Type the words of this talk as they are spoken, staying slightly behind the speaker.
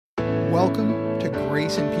Welcome to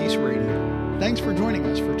Grace and Peace Radio. Thanks for joining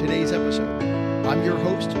us for today's episode. I'm your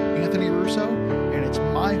host, Anthony Russo, and it's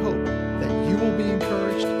my hope that you will be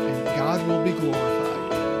encouraged and God will be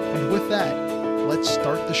glorified. And with that, let's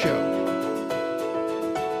start the show.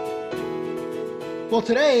 Well,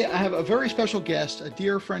 today I have a very special guest, a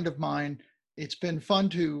dear friend of mine. It's been fun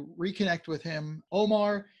to reconnect with him.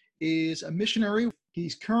 Omar is a missionary.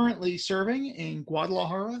 He's currently serving in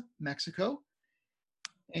Guadalajara, Mexico.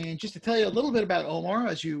 And just to tell you a little bit about Omar,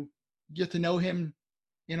 as you get to know him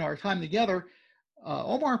in our time together,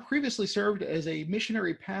 Omar previously served as a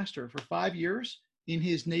missionary pastor for 5 years in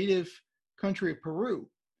his native country of Peru,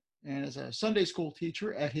 and as a Sunday school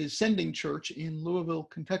teacher at his sending church in Louisville,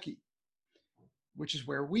 Kentucky, which is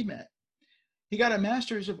where we met. He got a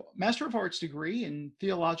Master of Arts degree in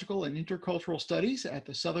Theological and Intercultural Studies at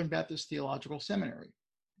the Southern Baptist Theological Seminary.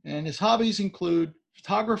 And his hobbies include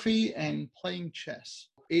photography and playing chess.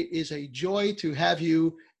 It is a joy to have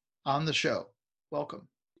you on the show. Welcome.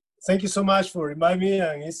 Thank you so much for inviting me,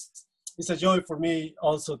 and it's a joy for me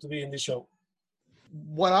also to be in the show.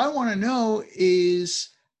 What I want to know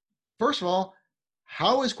is, first of all,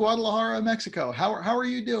 how is Guadalajara, Mexico? How are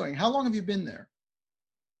you doing? How long have you been there?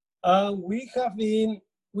 We have been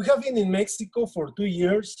in Mexico for 2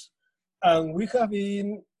 years, and we have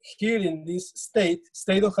been here in this state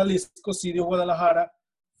of Jalisco, city of Guadalajara,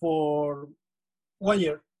 for 1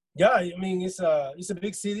 year. Yeah, I mean it's a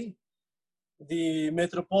big city. The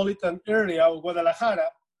metropolitan area of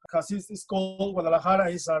Guadalajara, because it's called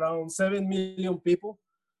Guadalajara, is around 7 million people.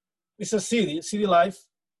 It's a city life.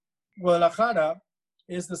 Guadalajara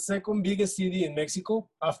is the second biggest city in Mexico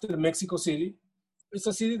after Mexico City. It's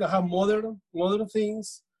a city that have modern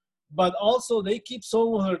things, but also they keep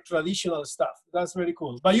some of their traditional stuff. That's very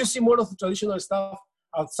cool. But you see more of the traditional stuff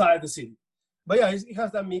outside the city. But yeah, it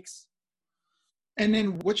has that mix. And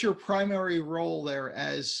then what's your primary role there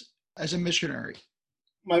as a missionary?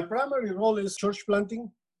 My primary role is church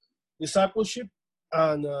planting, discipleship,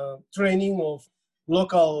 and training of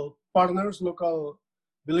local partners, local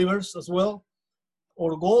believers as well.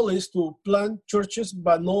 Our goal is to plant churches,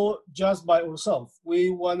 but not just by ourselves. We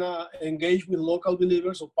want to engage with local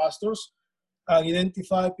believers or pastors and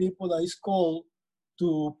identify people that is called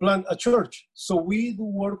to plant a church. So we do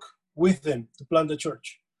work with them to plant the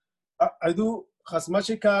church. I do as much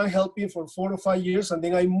as I can, helping for 4 or 5 years, and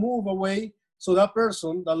then I move away. So that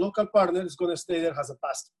person, the local partner, is going to stay there as a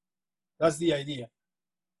pastor. That's the idea.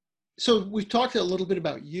 So we've talked a little bit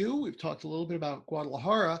about you. We've talked a little bit about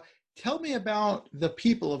Guadalajara. Tell me about the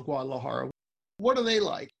people of Guadalajara. What are they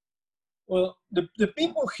like? Well, the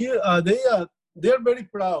people here, they're very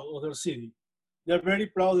proud of their city. They're very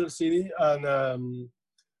proud of their city. And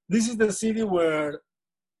this is the city where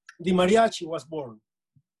the mariachi was born.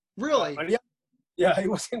 Really? Yeah, it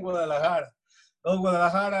was in Guadalajara.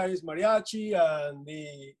 Guadalajara is mariachi, and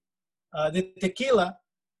the tequila,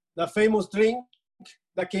 the famous drink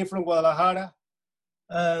that came from Guadalajara.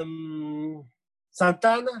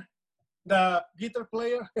 Santana, the guitar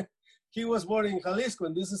player, he was born in Jalisco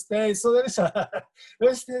in this state. So there's a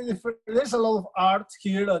lot of art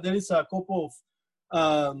here. There is a couple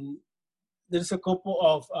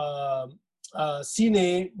of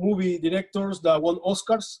cine movie directors that won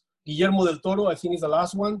Oscars. Guillermo del Toro, I think, is the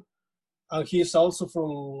last one, and he is also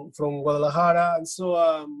from Guadalajara. And so,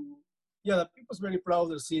 the people's very proud of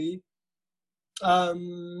their city.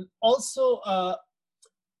 Also,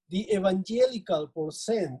 the evangelical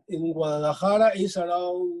percent in Guadalajara is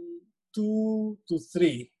around 2 to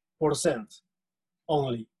 3%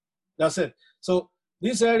 only. That's it. So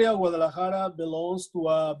this area, Guadalajara, belongs to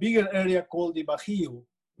a bigger area called the Bajío,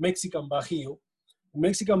 Mexican Bajío.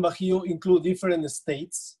 Mexican Bajío include different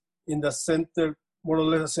states in the center, more or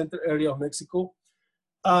less the center area of Mexico.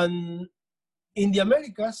 And in the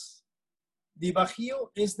Americas, the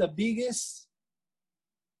Bajío is the biggest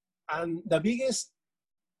and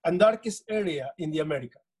darkest area in the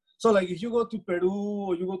America. So like if you go to Peru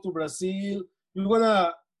or you go to Brazil,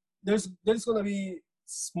 there's gonna be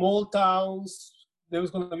small towns,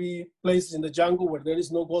 there's gonna be places in the jungle where there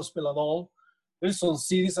is no gospel at all. There's some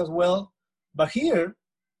cities as well. But here,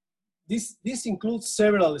 this includes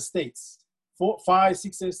several states, 4, 5,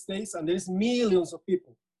 6 states, and there's millions of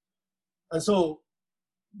people. And so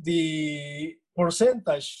the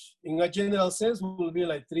percentage in a general sense will be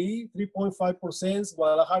like 3.5%.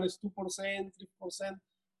 Guadalajara is 2%, 3%.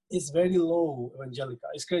 It's very low, Evangelica.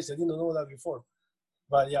 It's crazy. I didn't know that before.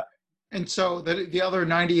 But yeah. And so the other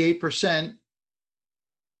 98%.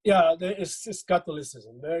 Yeah, there is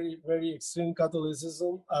Catholicism, very, very extreme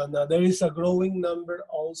Catholicism. And there is a growing number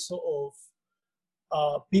also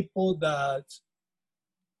of people that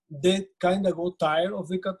they kind of got tired of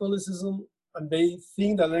the Catholicism, and they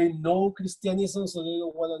think that they know Christianism, so they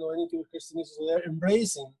don't want to know anything with Christianism. So they're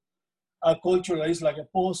embracing a culture that is like a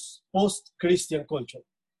post-Christian culture.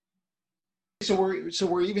 So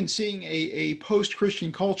we're even seeing a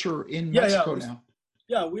post-Christian culture in Mexico now.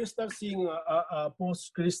 Yeah, we start seeing a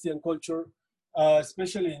post-Christian culture,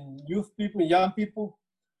 especially in youth people, young people,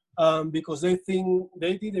 because they think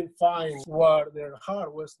they didn't find what their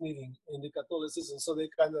heart was needing in the Catholicism. So they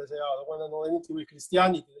kind of say, "Oh, I don't want to know anything with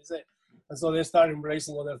Christianity," they say. And so they start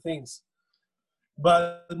embracing other things.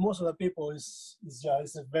 But most of the people is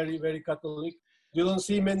a very, very Catholic. You don't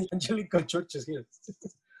see many evangelical churches here.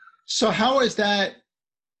 So how is that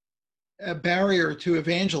a barrier to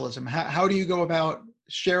evangelism? How do you go about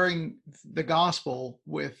sharing the gospel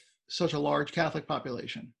with such a large Catholic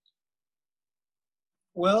population?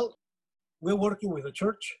 Well, we're working with the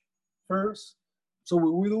church first. So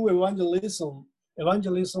we do evangelism.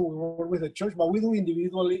 Evangelism, we work with the church, but we do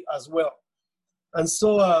individually as well. And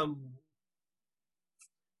so,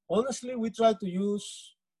 honestly, we try to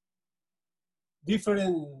use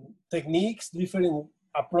different techniques, different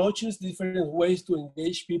approaches, different ways to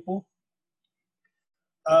engage people.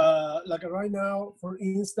 Like right now, for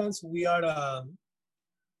instance, we are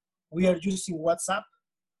using WhatsApp.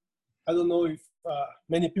 I don't know if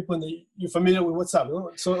many people you're familiar with WhatsApp.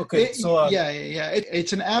 No? So okay,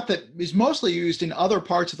 it's an app that is mostly used in other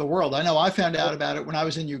parts of the world. I know I found out about it when I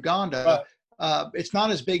was in Uganda. It's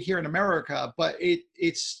not as big here in America, but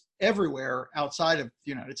it's everywhere outside of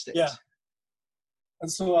the United States. Yeah,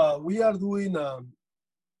 and so we are doing a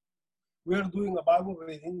Bible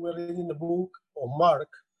reading. We're reading the book of Mark,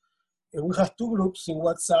 and we have 2 groups in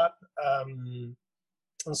WhatsApp.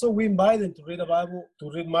 And so we invite them to read the Bible,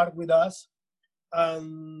 to read Mark with us.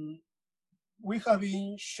 And we have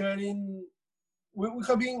been sharing, we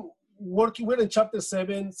have been working, we're in chapter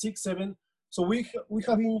 7, 6, 7. So we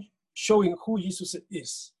have been showing who Jesus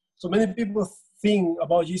is. So many people think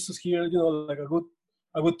about Jesus here, like a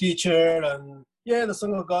good teacher and the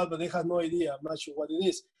Son of God, but they have no idea much of what it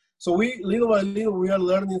is. So we, little by little, we are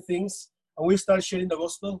learning things, and we start sharing the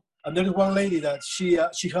gospel. And there is one lady that she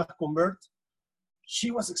has converted.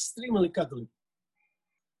 She was extremely Catholic,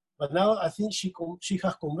 but now I think she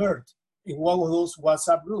has converted in one of those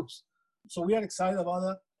WhatsApp groups. So we are excited about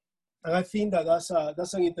that, and I think that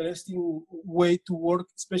that's an interesting way to work,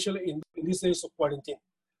 especially in these days of quarantine.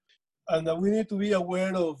 And we need to be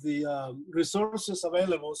aware of the resources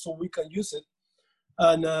available so we can use it.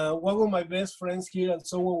 And one of my best friends here, and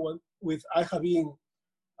someone with I have been,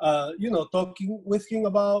 talking with him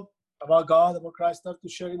about God, about Christ, start to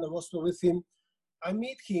sharing the gospel with him. I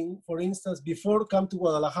meet him, for instance, before come to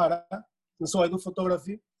Guadalajara, and so I do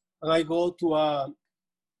photography, and I go to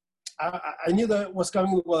I knew that was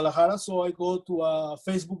coming to Guadalajara, so I go to a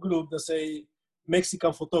Facebook group that say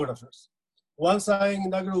Mexican photographers. Once I'm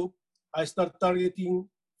in that group, I start targeting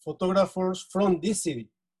photographers from this city.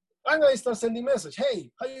 And I start sending message,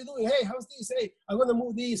 hey, how you doing? Hey, how's this? Hey, I'm gonna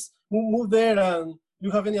move there, and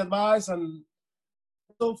you have any advice? And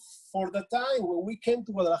so for the time when we came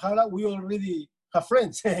to Guadalajara, we already have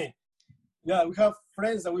friends. Yeah, we have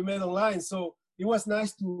friends that we met online. So it was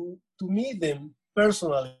nice to meet them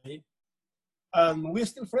personally. And we're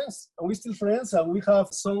still friends. And we have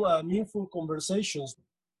some meaningful conversations.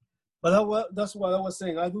 But that's what I was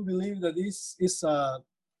saying. I do believe that this is,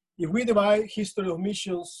 if we divide history of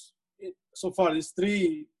missions, so far it's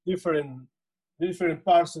 3 different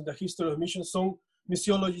parts in the history of missions. Some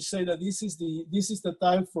missiologists say that this is the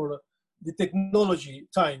time for the technology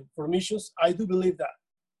time for missions. I do believe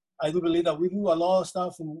that. We do a lot of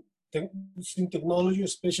stuff using technology,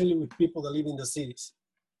 especially with people that live in the cities.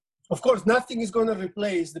 Of course, nothing is going to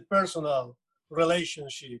replace the personal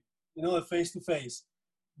relationship, the face-to-face.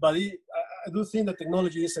 But I do think that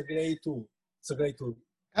technology is a great tool. It's a great tool.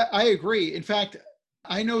 I agree. In fact,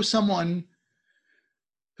 I know someone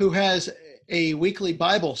who has a weekly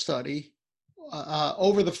Bible study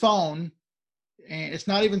over the phone, and it's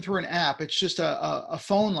not even through an app. It's just a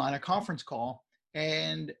phone line, a conference call,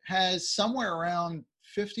 and has somewhere around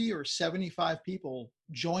 50 or 75 people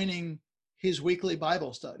joining his weekly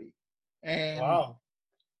Bible study. And wow.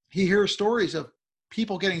 He hears stories of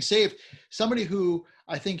people getting saved. Somebody who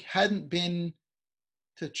I think hadn't been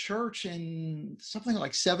to church in something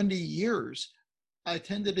like 70 years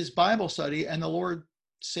attended his Bible study, and the Lord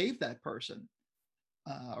saved that person.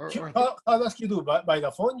 How does he do? By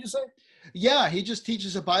the phone, you say? Yeah, he just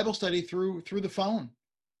teaches a Bible study through the phone.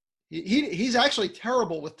 He's actually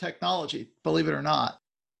terrible with technology, believe it or not.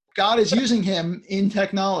 God is using him in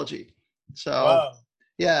technology. So wow.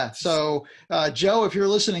 Yeah. So, Joe, if you're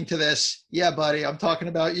listening to this, yeah, buddy, I'm talking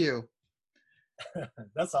about you.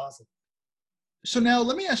 That's awesome. So now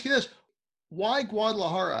let me ask you this. Why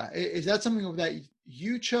Guadalajara? Is that something that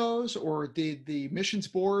you chose, or did the missions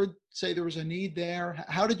board say there was a need there?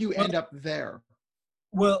 How did you end up there?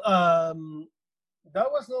 Well, that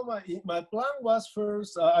was not my plan. Was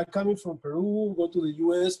first, I coming from Peru, go to the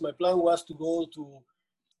US. My plan was to go to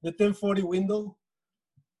the 1040 window.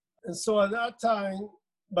 And so at that time,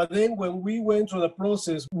 but then when we went through the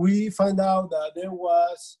process, we found out that there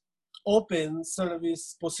was open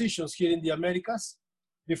service positions here in the Americas.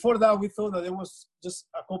 Before that, we thought that there was just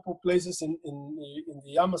a couple places in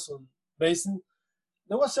the Amazon basin.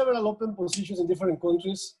 There were several open positions in different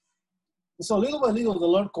countries. So little by little, the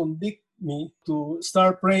Lord convicted me to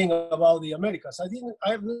start praying about the Americas.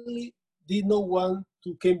 I really did not want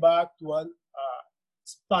to come back to a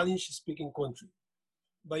Spanish-speaking country.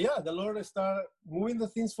 But yeah, the Lord started moving the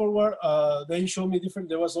things forward. They showed me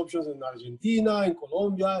there was options in Argentina, in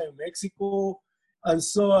Colombia, in Mexico. And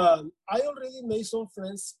so I already made some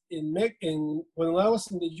friends when I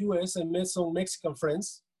was in the US, I met some Mexican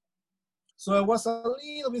friends. So I was a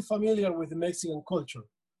little bit familiar with the Mexican culture.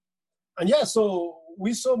 And yeah, so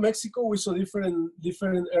we saw Mexico, we saw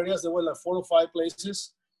different areas. There were like 4 or 5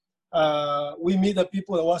 places. We meet the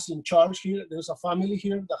people that was in charge here. There's a family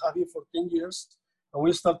here that have here for 10 years. And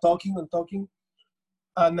we start talking.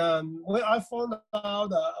 And I found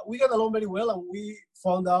out we got along very well, and we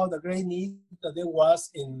found out the great need that there was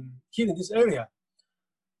here in this area.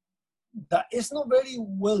 That is not very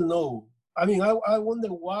well known. I mean, I wonder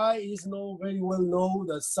why it's not very well known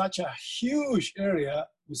that such a huge area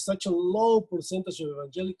with such a low percentage of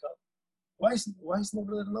evangelical. Why is not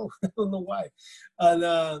well known? I don't know why.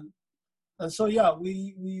 And so yeah,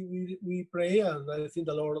 we pray, and I think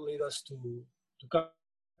the Lord led us to come.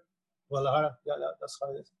 Guadalajara, yeah, that's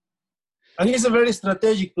how it is. And it's a very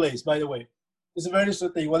strategic place, by the way. It's very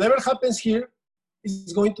strategic. Whatever happens here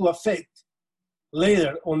is going to affect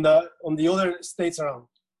later on the other states around.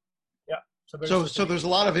 Yeah. So there's a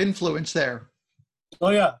lot of influence there. Oh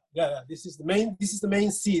yeah. This is the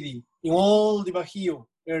main city in all the Bajío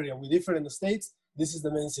area with different states. This is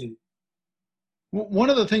the main city. One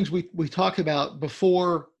of the things we talked about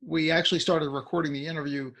before we actually started recording the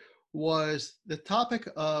interview was the topic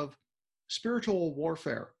of spiritual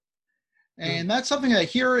warfare. And that's something that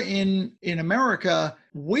here in America,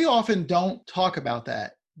 we often don't talk about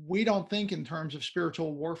that. We don't think in terms of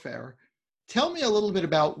spiritual warfare. Tell me a little bit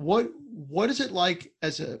about what is it like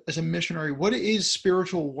as a missionary? What is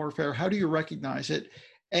spiritual warfare? How do you recognize it?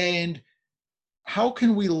 And how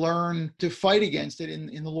can we learn to fight against it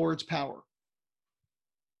in the Lord's power?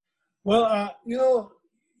 Well,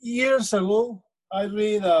 years ago, I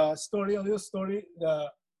read a little story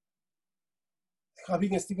that have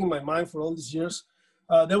been sticking in my mind for all these years.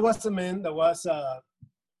 There was a man that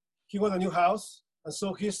he got a new house, and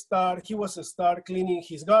so he was start cleaning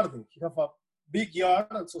his garden. He have a big yard,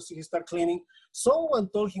 and so he start cleaning. Someone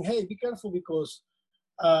told him, "Hey, be careful because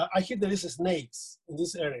I hear there is snakes in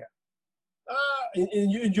this area." In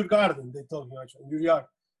your garden, they told him actually, in your yard.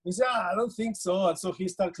 He said, "I don't think so." And so he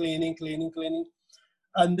start cleaning.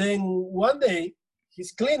 And then one day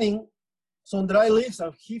he's cleaning some dry leaves,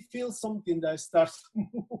 and he feels something that starts to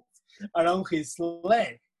move around his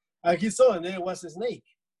leg. And he saw, and there was a snake.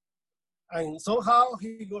 And somehow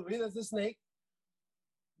he got rid of the snake.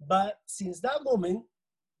 But since that moment,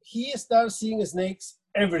 he started seeing snakes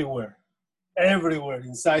everywhere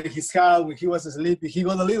inside his house. When he was sleeping, he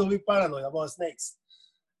got a little bit paranoid about snakes.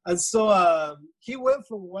 And so he went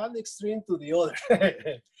from one extreme to the other.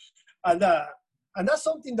 And that's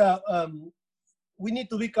something that we need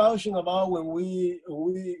to be cautious about when we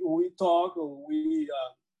talk or we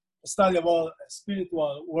study about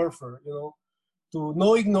spiritual warfare, to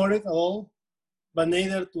not ignore it at all, but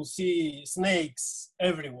neither to see snakes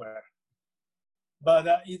everywhere. But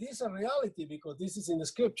it is a reality because this is in the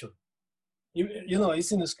scripture.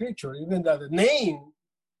 It's in the scripture. Even that the name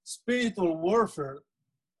spiritual warfare,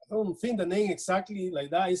 I don't think the name exactly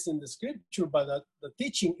like that is in the scripture, but the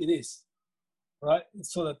teaching it is. Right?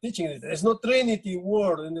 So the teaching, there's no Trinity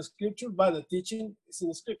word in the scripture, but the teaching is in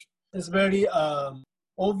the scripture. It's very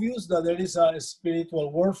obvious that there is a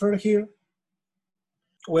spiritual warfare here.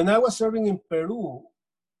 When I was serving in Peru,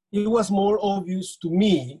 it was more obvious to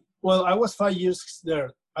me. Well, I was 5 years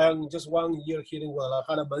there. I am just 1 year here in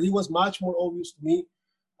Guadalajara, but it was much more obvious to me.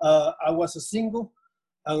 I was a single,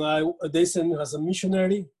 and they sent me as a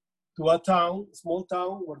missionary to a small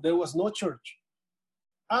town where there was no church.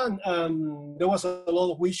 And there was a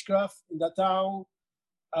lot of witchcraft in that town.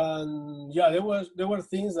 And yeah, there were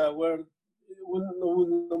things that were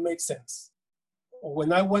would not make sense.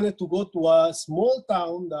 When I wanted to go to a small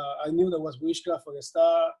town that I knew there was witchcraft and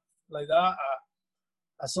stuff like that,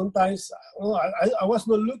 sometimes I was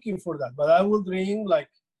not looking for that, but I would dream like,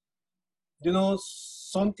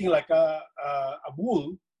 something like a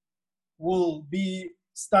bull will be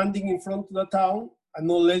standing in front of the town and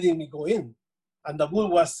not letting me go in. And the bull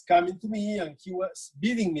was coming to me and he was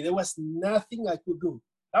beating me. There was nothing I could do.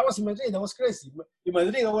 That was in my dream. That was crazy. In my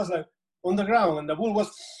dream, I was like on the ground and the bull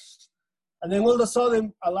was, and then all of a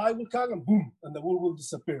sudden a light will come and boom, and the bull will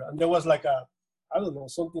disappear. And there was like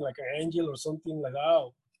something like an angel or something like that,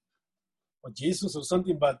 or Jesus or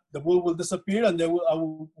something, but the bull will disappear and then I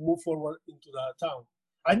will move forward into the town.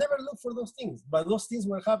 I never looked for those things, but those things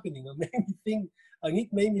were happening and it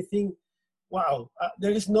made me think, wow,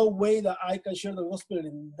 there is no way that I can share the gospel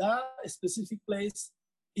in that specific place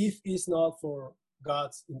if it's not for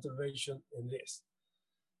God's intervention in this.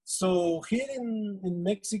 So here in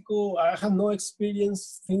Mexico, I have no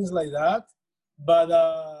experience things like that, but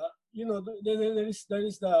there is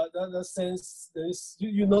the sense,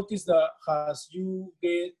 you notice that as you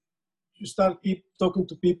start talking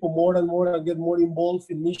to people more and more and get more involved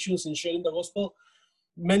in missions and sharing the gospel,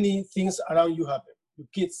 many things around you happen. Your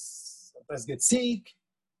kids sometimes get sick,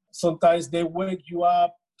 sometimes they wake you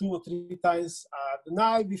up 2 or 3 times the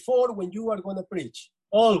night before when you are going to preach.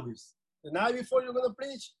 Always. The night before you're going to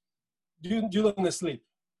preach, you don't sleep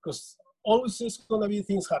because always there's going to be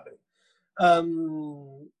things happening.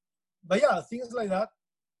 But yeah, things like that.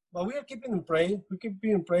 But we are keeping in prayer. We keep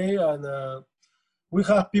in prayer, and we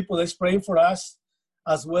have people that's praying for us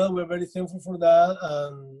as well. We're very thankful for that.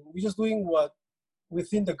 We're just doing what we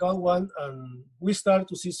think that God wants, and we start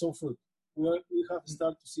to see some fruit. We have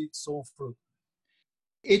started to see some fruit.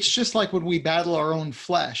 It's just like when we battle our own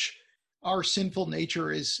flesh. Our sinful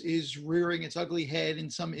nature is rearing its ugly head in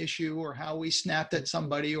some issue or how we snapped at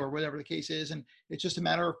somebody or whatever the case is. And it's just a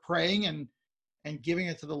matter of praying and giving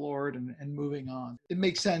it to the Lord and moving on. It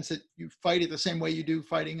makes sense that you fight it the same way you do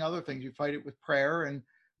fighting other things. You fight it with prayer and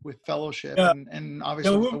with fellowship and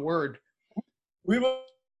obviously with the word. We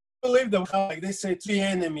believe that, like they say, 3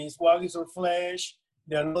 enemies. One is our flesh.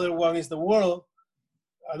 The another one is the world.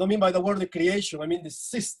 I don't mean by the word the creation. I mean the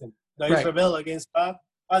system that is rebel against God.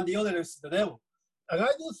 And the other is the devil. And I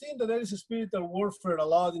do think that there is a spiritual warfare a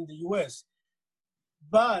lot in the US,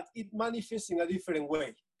 but it manifests in a different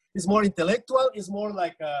way. It's more intellectual. It's more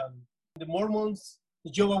like the Mormons,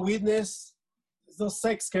 the Jehovah's Witness. Those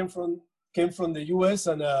sects came from the US,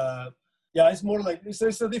 and it's more like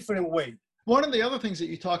it's a different way. One of the other things that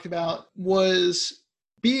you talked about was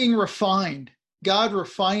being refined, God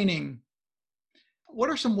refining. What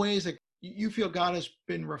are some ways that you feel God has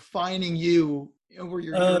been refining you over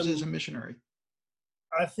your years as a missionary?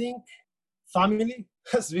 I think family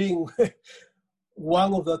has been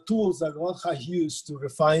one of the tools that God has used to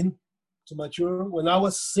refine, to mature. When I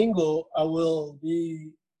was single, I will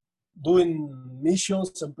be doing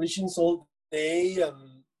missions and preachings all day,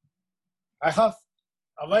 and I have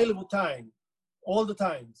available time all the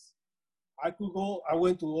times. I could go, I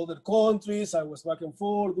went to other countries, I was back and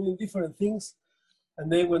forth doing different things.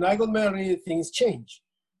 And then when I got married, things changed.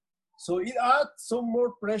 So it adds some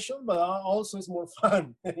more pressure, but also it's more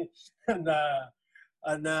fun. and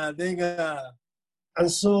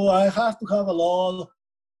so I have to have a lot of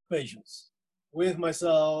patience with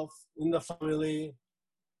myself, in the family.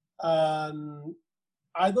 And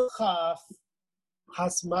I don't have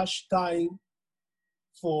as much time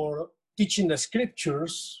for teaching the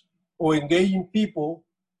scriptures or engaging people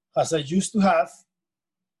as I used to have.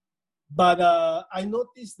 But I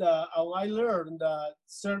noticed that I learned that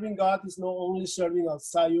serving God is not only serving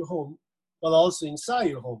outside your home, but also inside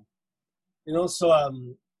your home. So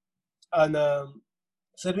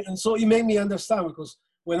so it made me understand, because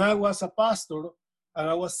when I was a pastor and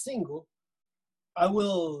I was single, I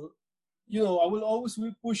will always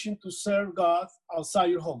be pushing to serve God outside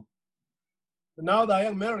your home. But now that I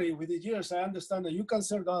am married, with the years, I understand that you can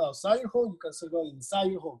serve God outside your home, you can serve God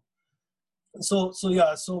inside your home.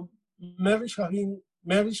 So marriage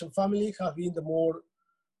and family have been the more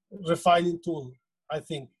refining tool, I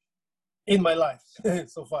think, in my life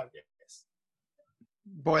so far. Yes.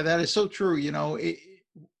 Boy, that is so true.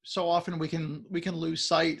 So often we can lose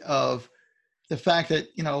sight of the fact that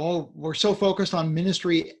we're so focused on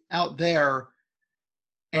ministry out there,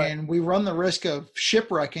 and we run the risk of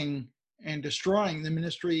shipwrecking and destroying the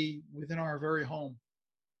ministry within our very home.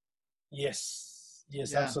 Yes,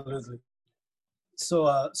 absolutely. So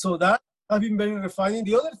that has been very refining.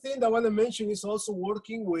 The other thing that I want to mention is also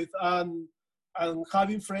working with and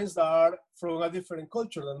having friends that are from a different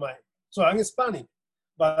culture than mine. So I'm Hispanic,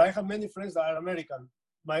 but I have many friends that are American.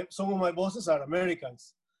 Some of my bosses are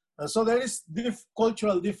Americans. And so there is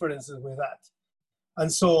cultural differences with that.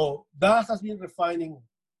 And so that has been refining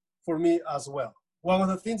for me as well. One of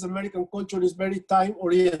the things, American culture is very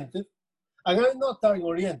time-oriented, and I'm not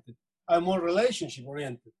time-oriented. I'm more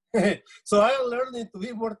relationship-oriented. So I am learning to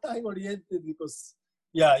be more time-oriented because,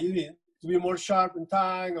 yeah, you need to be more sharp in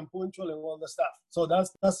time and punctual and all the stuff. So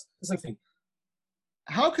that's the thing.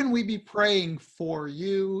 How can we be praying for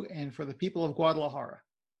you and for the people of Guadalajara?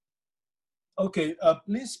 Okay,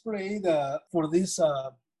 please pray for this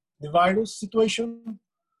the virus situation.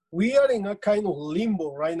 We are in a kind of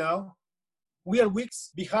limbo right now. We are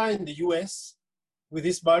weeks behind the US with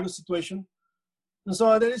this virus situation. And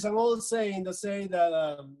so there is an old saying that say that,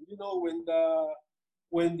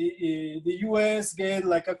 when the US get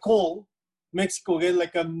like a cold, Mexico get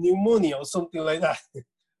like a pneumonia or something like that.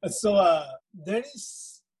 And so there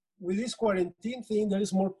is, with this quarantine thing, there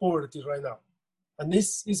is more poverty right now. And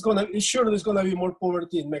this is sure there's gonna be more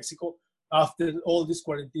poverty in Mexico after all this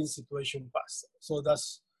quarantine situation passes. So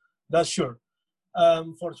that's sure,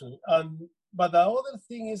 fortunately. But the other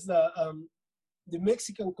thing is that the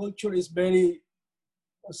Mexican culture is very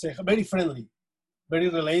friendly, very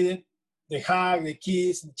related. They hug, they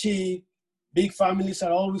kiss, they cheat. Big families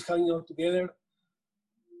are always hanging out together.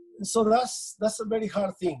 So that's a very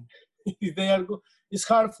hard thing. It's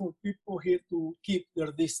hard for people here to keep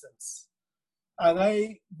their distance. And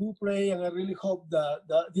I do pray and I really hope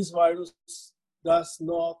that this virus does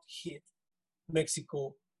not hit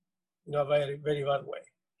Mexico in a very, very bad way.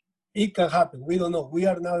 It can happen. We don't know. We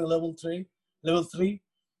are now in level three,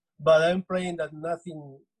 but I'm praying that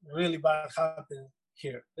nothing really bad happens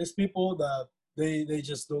here. There's people that they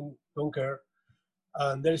just don't care.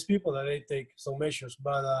 And there's people that they take some measures,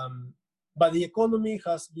 but the economy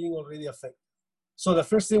has been already affected. So the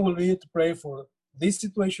first thing will be to pray for this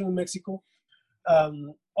situation in Mexico.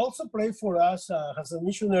 Also pray for us as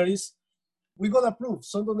missionaries. We're gonna approve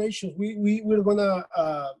some donations. We're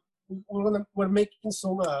making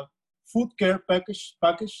some food care package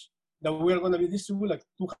that we're gonna be distributing, like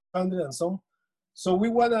 200 and some. So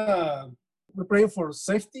we're praying for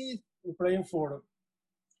safety. We're praying for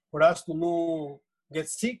us to not get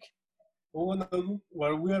sick.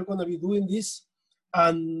 We are gonna be doing this,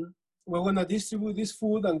 and we're gonna distribute this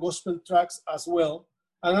food and gospel tracts as well.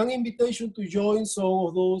 And an invitation to join some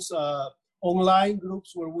of those online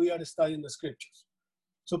groups where we are studying the scriptures.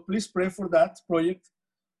 So please pray for that project.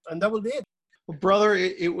 And that will be it. Well, brother,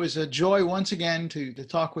 it was a joy once again to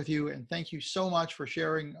talk with you. And thank you so much for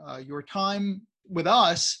sharing your time with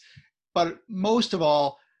us. But most of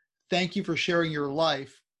all, thank you for sharing your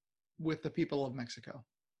life with the people of Mexico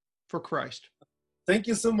for Christ. Thank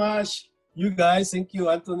you so much, you guys. Thank you,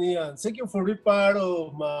 Anthony. And thank you for being part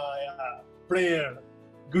of my prayer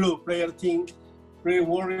group, prayer team, prayer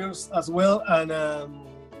warriors as well. And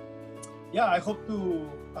I hope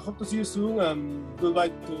to see you soon. And goodbye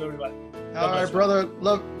to everybody. All right, brother.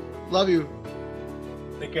 Love you.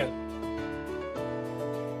 Take care.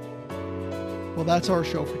 Well, that's our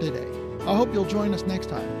show for today. I hope you'll join us next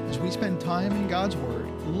time as we spend time in God's Word,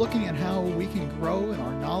 looking at how we can grow in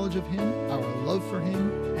our knowledge of Him, our love for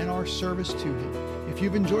Him, and our service to Him. If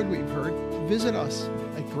you've enjoyed what you've heard, visit us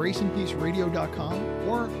at graceandpeaceradio.com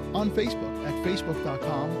or on Facebook at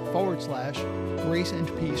facebook.com/Grace and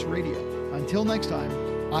Peace Radio. Until next time,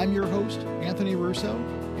 I'm your host, Anthony Russo,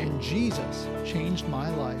 and Jesus changed my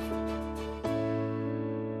life.